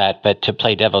agree with that. But to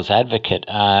play devil's advocate,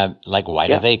 why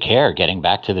do they care? Getting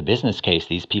back to the business case,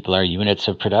 these people are units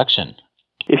of production.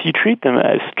 If you treat them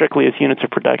as strictly as units of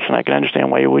production, I can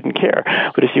understand why you wouldn't care.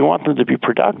 But if you want them to be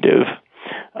productive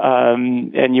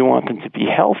and you want them to be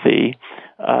healthy,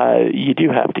 you do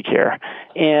have to care.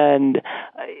 And,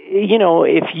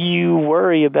 if you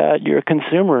worry about your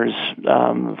consumers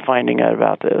finding out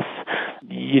about this,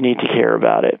 you need to care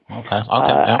about it. Okay.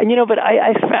 Yeah. But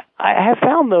I have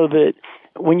found, though, that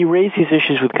when you raise these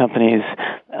issues with companies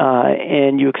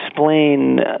and you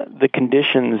explain the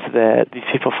conditions that these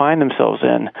people find themselves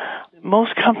in,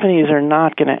 most companies are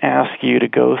not going to ask you to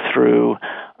go through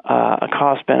a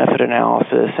cost-benefit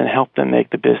analysis and help them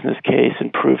make the business case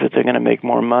and prove that they're going to make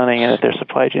more money and that their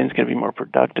supply chain is going to be more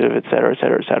productive, et cetera, et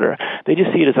cetera, et cetera. They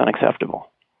just see it as unacceptable.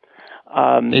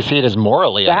 They see it as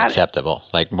morally unacceptable.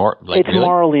 It's really?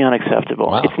 Morally unacceptable.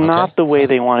 Wow, it's not the way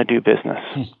they want to do business.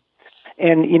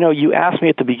 And, you asked me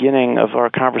at the beginning of our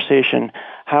conversation,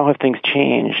 how have things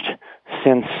changed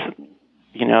since,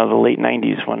 the late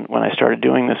 90s when I started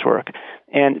doing this work?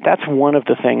 And that's one of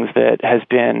the things that has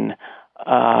been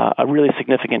a really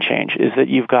significant change, is that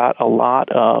you've got a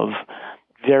lot of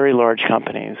very large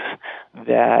companies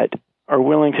that are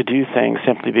willing to do things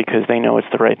simply because they know it's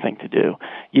the right thing to do.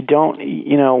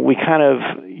 We kind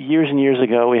of, years and years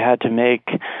ago, we had to make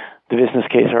the business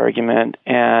case argument,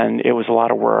 and it was a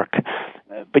lot of work.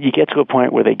 But you get to a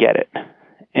point where they get it,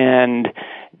 and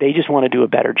they just want to do a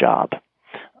better job.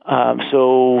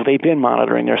 So they've been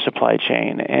monitoring their supply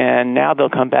chain, and now they'll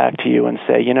come back to you and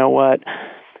say, you know what,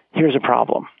 here's a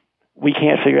problem. We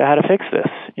can't figure out how to fix this.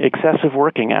 Excessive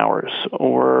working hours,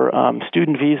 or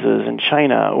student visas in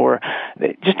China, or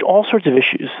just all sorts of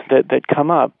issues that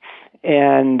come up.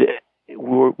 And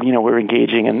we're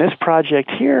engaging in this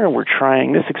project here, and we're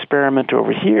trying this experiment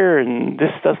over here, and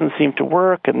this doesn't seem to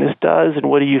work, and this does, and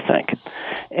what do you think?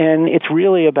 And it's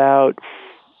really about,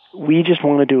 we just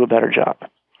want to do a better job.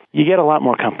 You get a lot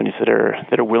more companies that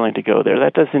are willing to go there.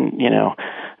 That doesn't, I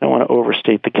don't want to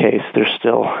overstate the case. There's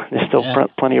still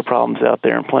plenty of problems out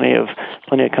there, and plenty of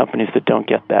companies that don't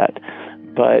get that.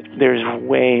 But there's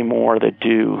way more that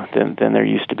do than there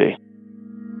used to be.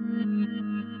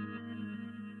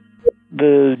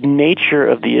 The nature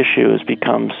of the issue has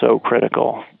become so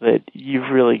critical that you've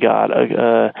really got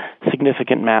a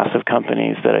significant mass of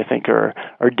companies that I think are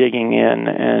digging in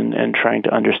and trying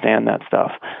to understand that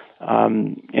stuff.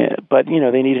 But,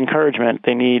 they need encouragement.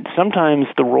 Sometimes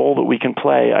the role that we can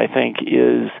play, I think,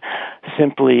 is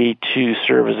simply to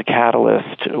serve as a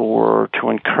catalyst or to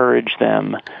encourage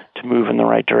them to move in the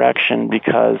right direction,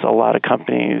 because a lot of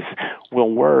companies will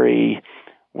worry,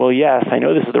 well, yes, I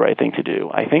know this is the right thing to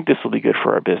do. I think this will be good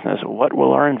for our business. What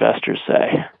will our investors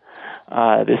say?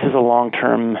 This is a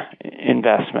long-term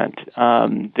investment.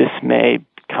 This may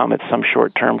come at some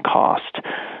short-term cost.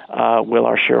 Will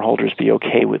our shareholders be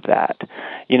okay with that?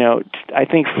 I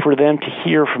think for them to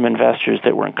hear from investors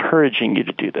that we're encouraging you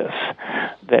to do this,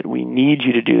 that we need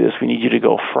you to do this, we need you to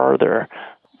go farther,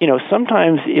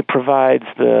 sometimes it provides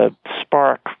the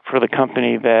spark for the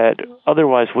company that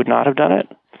otherwise would not have done it.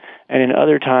 And in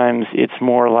other times, it's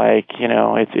more like,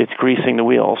 it's greasing the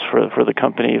wheels for the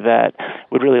company that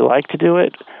would really like to do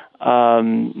it,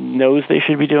 knows they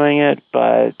should be doing it,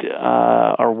 but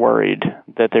are worried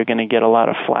that they're going to get a lot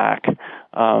of flack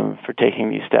for taking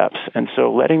these steps. And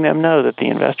so letting them know that the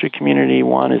investor community,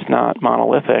 one, is not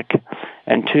monolithic,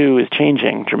 and two, is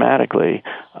changing dramatically,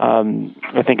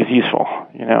 I think is useful,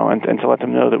 and to let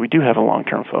them know that we do have a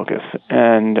long-term focus,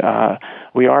 and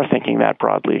we are thinking that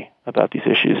broadly about these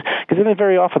issues. Because then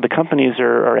very often the companies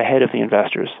are ahead of the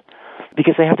investors,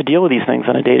 because they have to deal with these things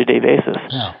on a day-to-day basis.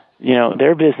 Yeah.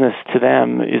 Their business to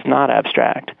them is not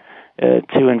abstract.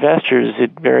 To investors,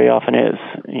 it very often is.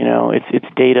 It's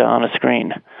data on a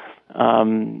screen.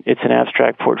 It's an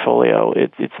abstract portfolio.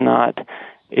 It's not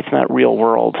real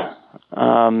world.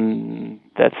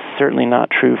 That's certainly not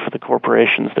true for the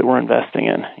corporations that we're investing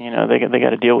in. They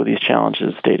got to deal with these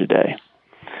challenges day to day.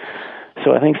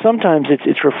 So I think sometimes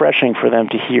it's refreshing for them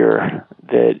to hear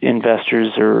that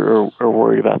investors are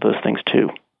worried about those things too.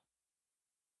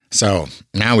 So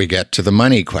now we get to the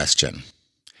money question.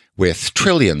 With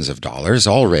trillions of dollars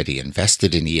already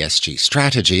invested in ESG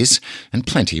strategies and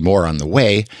plenty more on the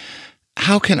way,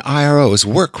 how can IROs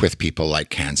work with people like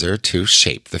Kanzer to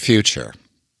shape the future?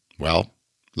 Well,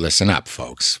 listen up,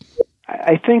 folks.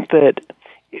 I think that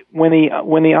when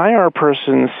the IR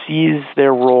person sees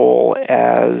their role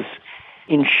as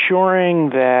ensuring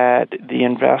that the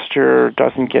investor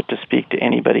doesn't get to speak to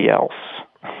anybody else,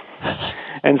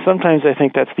 and sometimes I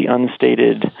think that's the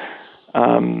unstated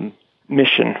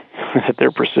mission that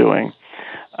they're pursuing,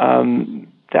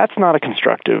 that's not a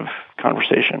constructive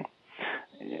conversation.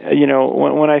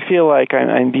 When I feel like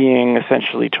I'm being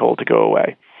essentially told to go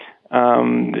away,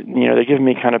 they're giving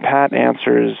me kind of pat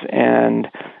answers, and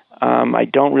I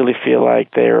don't really feel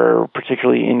like they're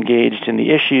particularly engaged in the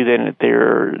issue. Then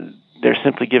they're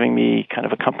simply giving me kind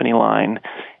of a company line,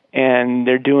 and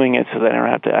they're doing it so that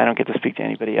I don't get to speak to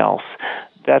anybody else.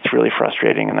 That's really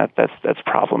frustrating, and that's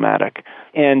problematic.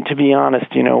 And to be honest,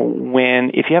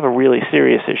 if you have a really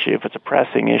serious issue, if it's a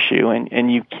pressing issue,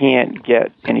 and you can't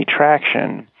get any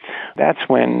traction, that's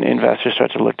when investors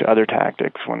start to look to other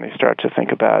tactics, when they start to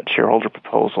think about shareholder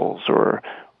proposals or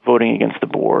voting against the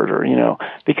board, or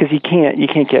because you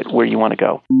can't get where you want to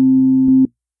go.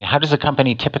 How does a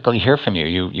company typically hear from you?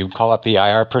 You call up the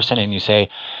IR person and you say,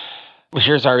 well,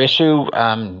 here's our issue.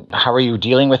 How are you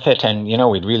dealing with it? And,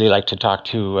 we'd really like to talk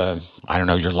to,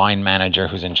 your line manager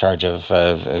who's in charge of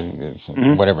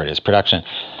whatever it is, production.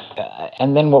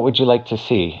 And then what would you like to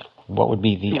see? What would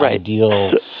be the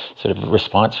ideal sort of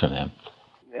response from them?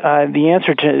 The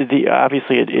answer to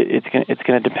obviously it's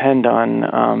going to depend on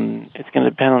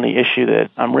the issue that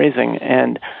I'm raising,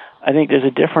 and I think there's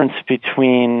a difference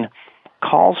between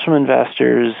calls from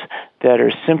investors that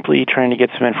are simply trying to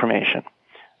get some information.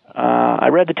 I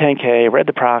read the 10K, I read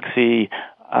the proxy,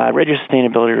 I read your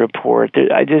sustainability report.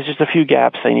 There's just a few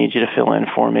gaps I need you to fill in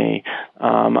for me.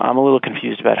 I'm a little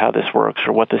confused about how this works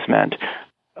or what this meant.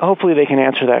 Hopefully they can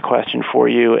answer that question for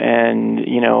you and,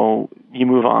 you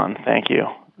move on. Thank you.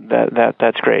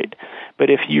 That's great. But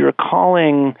if you're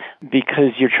calling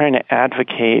because you're trying to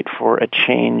advocate for a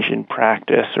change in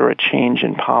practice or a change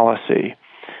in policy,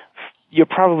 you're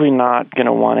probably not going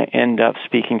to want to end up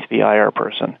speaking to the IR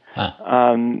person.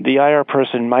 The IR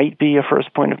person might be a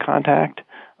first point of contact.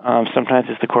 Sometimes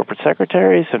it's the corporate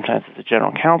secretary, sometimes it's the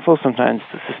general counsel, sometimes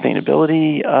it's the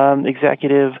sustainability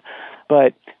executive.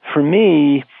 But for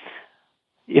me,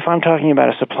 if I'm talking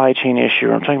about a supply chain issue,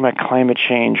 or I'm talking about climate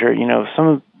change, or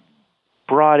some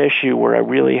broad issue where I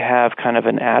really have kind of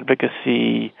an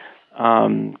advocacy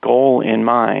goal in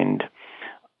mind,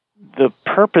 the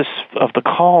purpose of the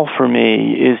call for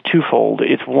me is twofold.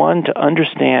 It's one, to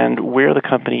understand where the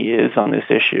company is on this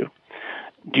issue.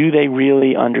 Do they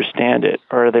really understand it?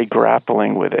 Or are they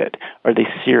grappling with it? Are they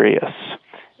serious?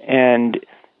 And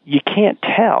you can't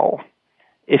tell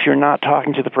if you're not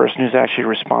talking to the person who's actually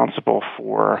responsible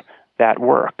for that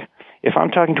work. If I'm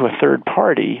talking to a third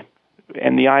party,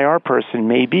 and the IR person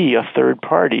may be a third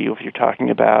party if you're talking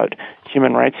about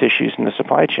human rights issues in the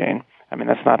supply chain, I mean,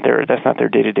 that's not their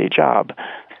day-to-day job.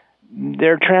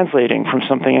 They're translating from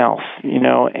something else,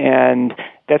 and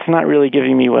that's not really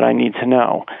giving me what I need to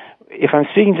know. If I'm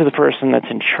speaking to the person that's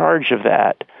in charge of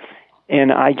that, and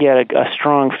I get a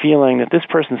strong feeling that this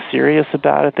person's serious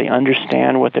about it, they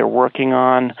understand what they're working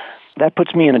on, that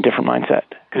puts me in a different mindset.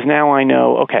 Because now I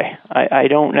know, okay, I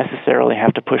don't necessarily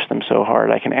have to push them so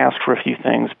hard. I can ask for a few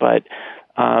things, but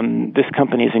this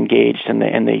company is engaged and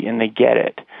they get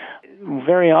it.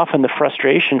 Very often the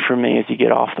frustration for me is you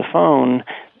get off the phone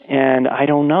and I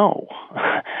don't know.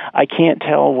 I can't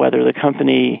tell whether the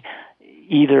company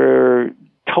either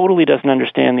totally doesn't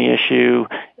understand the issue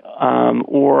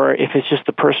or if it's just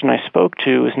the person I spoke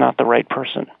to is not the right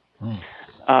person.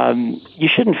 You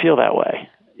shouldn't feel that way.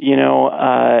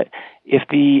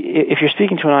 If you're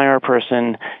speaking to an IR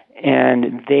person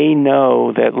and they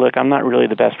know that, look, I'm not really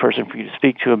the best person for you to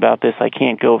speak to about this. I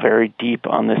can't go very deep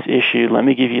on this issue. Let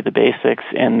me give you the basics,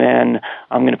 and then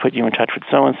I'm going to put you in touch with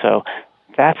so-and-so.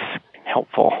 That's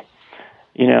helpful,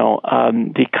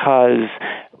 because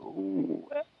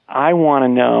I want to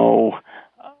know,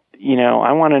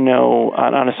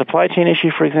 on a supply chain issue,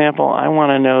 for example, I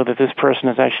want to know that this person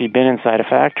has actually been inside a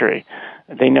factory.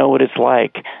 They know what it's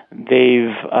like.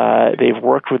 They've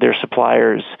worked with their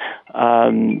suppliers.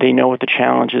 They know what the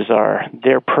challenges are.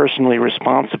 They're personally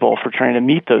responsible for trying to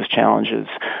meet those challenges.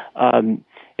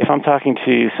 If I'm talking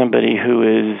to somebody who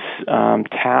is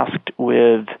tasked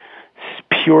with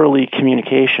purely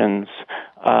communications,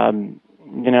 I'm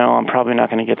probably not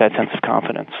going to get that sense of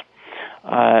confidence.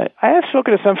 I have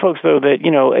spoken to some folks, though, that,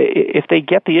 if they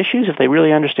get the issues, if they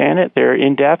really understand it, they're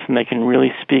in depth and they can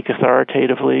really speak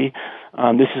authoritatively.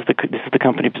 This is the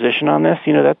company position on this.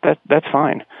 That's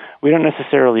fine. We don't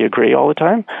necessarily agree all the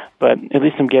time, but at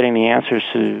least I'm getting the answers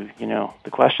to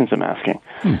the questions I'm asking.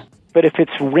 But if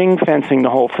it's ring fencing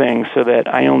the whole thing so that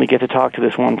I only get to talk to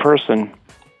this one person,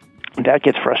 that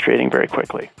gets frustrating very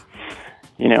quickly.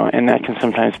 And that can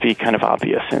sometimes be kind of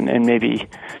obvious, and maybe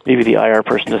the IR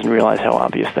person doesn't realize how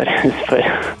obvious that is, but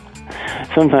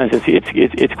sometimes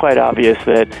it's quite obvious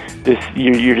that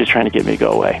you're just trying to get me to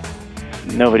go away.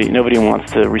 Nobody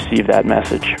wants to receive that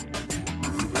message.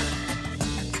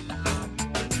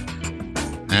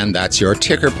 And that's your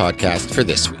Ticker podcast for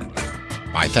this week.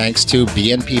 My thanks to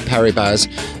BNP Paribas'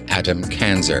 Adam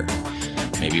Kanzer.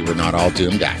 Maybe we're not all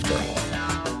doomed after all.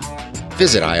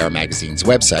 Visit IR Magazine's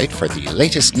website for the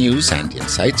latest news and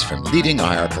insights from leading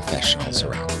IR professionals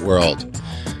around the world.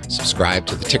 Subscribe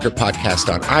to the Ticker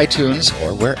podcast on iTunes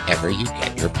or wherever you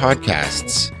get your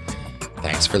podcasts.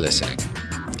 Thanks for listening.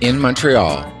 In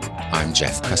Montreal, I'm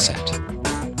Jeff Cossette.